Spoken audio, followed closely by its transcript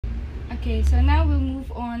Okay, so now we'll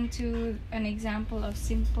move on to an example of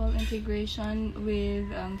simple integration with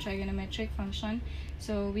trigonometric function.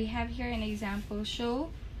 So we have here an example.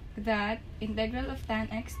 Show that integral of tan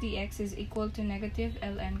x dx is equal to negative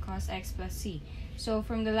ln cos x plus c. So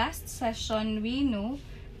from the last session, we know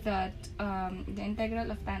that the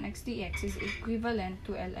integral of tan x dx is equivalent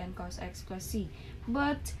to ln cos x plus c.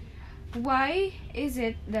 But why is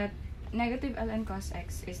it that negative ln cos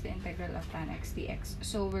x is the integral of tan x dx?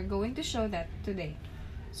 So we're going to show that today.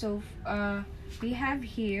 So we have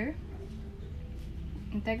here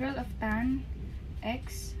integral of tan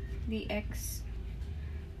x dx.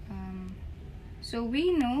 So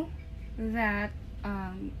we know that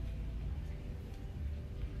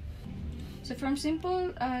so from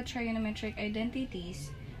simple trigonometric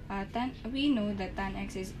identities, we know that tan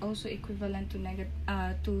x is also equivalent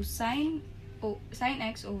to sine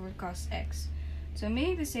x over cos x. So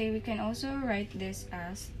meaning to say, we can also write this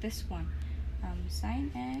as this one,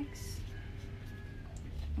 sine x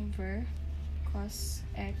over cos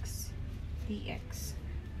x dx.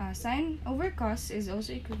 Sine over cos is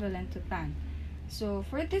also equivalent to tan. So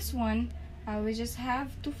for this one, we just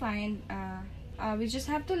have to find we just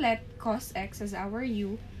have to let cos x as our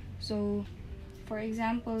u. So for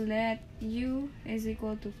example, let u is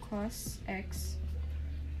equal to cos x.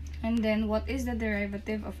 And then what is the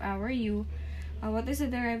derivative of our u? What is the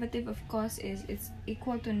derivative of cos is it's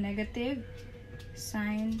equal to negative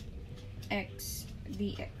sine x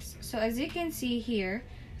dx. So as you can see here,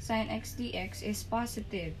 sine x dx is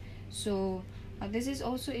positive. So this is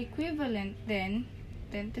also equivalent then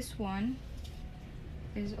this one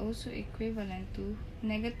is also equivalent to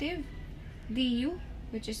negative du,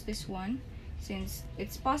 which is this one. Since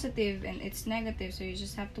it's positive and it's negative, so you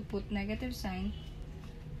just have to put negative sign.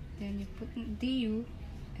 Then you put du,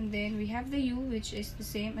 and then we have the u, which is the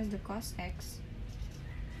same as the cos x.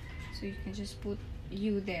 So you can just put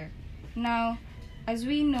u there. Now, as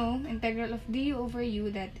we know, integral of du over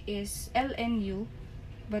u, that is ln u,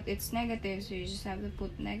 but it's negative, so you just have to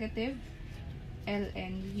put negative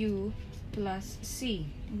ln u plus c.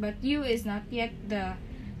 But u is not yet the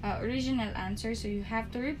original answer, so you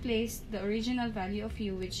have to replace the original value of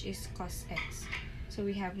u, which is cos x. So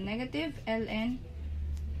we have negative ln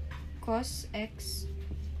cos x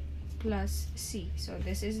plus c. So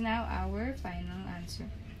this is now our final answer.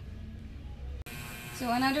 So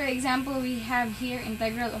another example we have here,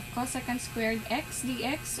 integral of cosecant squared x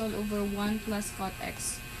dx all over 1 plus cot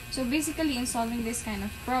x. So basically, in solving this kind of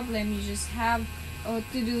problem, you just have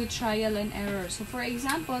to do trial and error. So for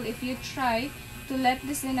example, if you try to let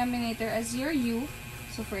this denominator as your u,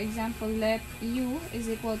 so for example, let u is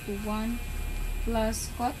equal to 1 plus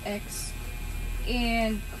cot x,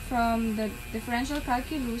 and from the differential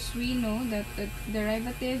calculus, we know that the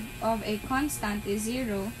derivative of a constant is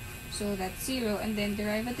 0, so that's 0, and then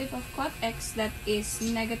derivative of cot x, that is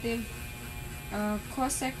negative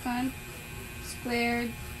cosecant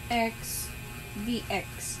squared x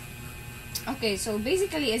dx. Okay, so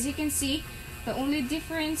basically, as you can see, the only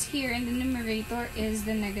difference here in the numerator is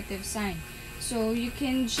the negative sign. So you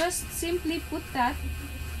can just simply put that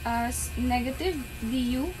as negative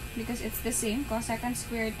du, because it's the same, cosecant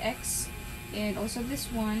squared x, and also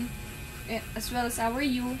this one, as well as our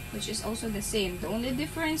u, which is also the same. The only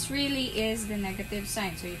difference really is the negative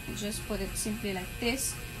sign. So you can just put it simply like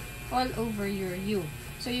this all over your u.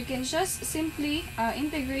 So you can just simply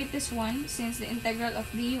integrate this one, since the integral of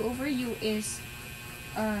du over u is,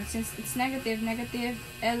 since it's negative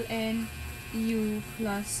ln u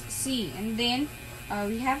plus c. And then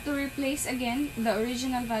we have to replace again the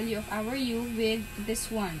original value of our u with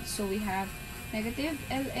this one. So we have negative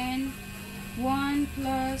ln 1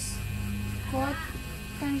 plus cot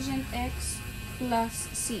tangent x plus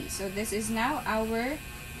c. So this is now our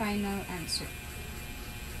final answer.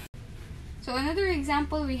 So another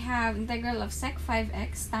example, we have integral of sec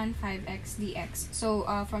 5x tan 5x dx. So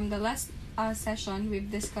from the last session, we've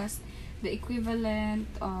discussed the equivalent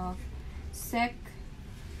of sec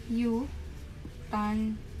u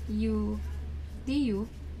tan u du,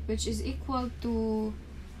 which is equal to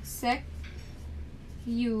sec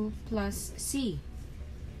u plus c.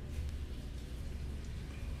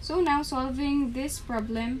 So now, solving this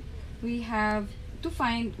problem, we have to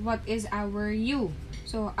find what is our u.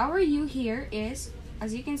 So our u here is,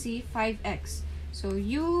 as you can see, 5x. So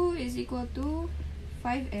u is equal to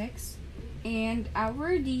 5x, and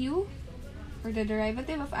our du, or the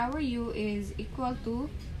derivative of our u, is equal to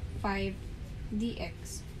 5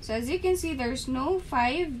 dx. So as you can see, there's no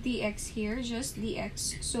 5 dx here, just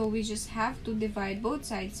dx. So we just have to divide both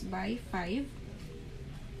sides by 5,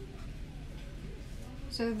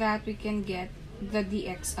 so that we can get the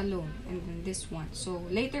dx alone, and then this one. So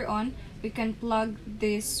later on, we can plug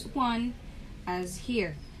this one as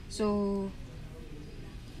here. So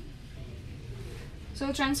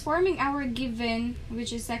transforming our given,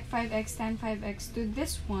 which is sec 5x tan 5x, to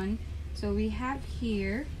this one, so we have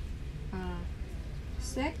here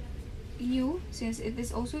sec u, since it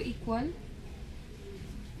is also equal,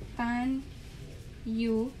 tan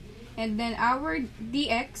u, and then our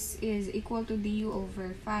dx is equal to du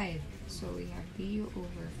over 5. So we have du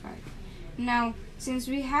over 5. Now, since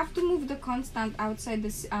we have to move the constant outside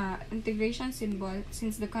this integration symbol,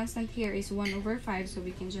 since the constant here is 1 over 5, so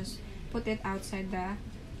we can just put it outside the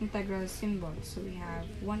integral symbol. So we have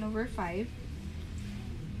 1 over 5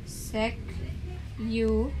 sec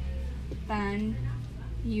u tan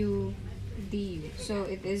u du. So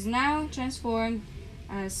it is now transformed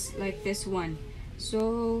as like this one.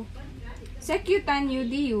 So sec u tan u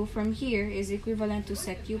du from here is equivalent to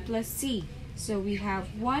sec u plus c. So we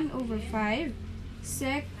have 1 over 5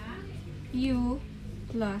 sec u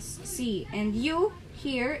plus c. And u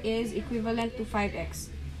here is equivalent to 5x.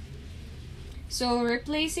 So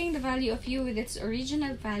replacing the value of u with its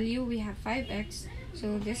original value, we have 5x.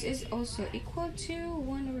 So this is also equal to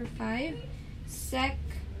 1 over 5 sec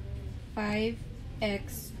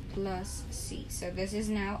 5x plus c. So this is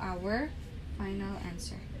now our final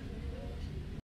answer.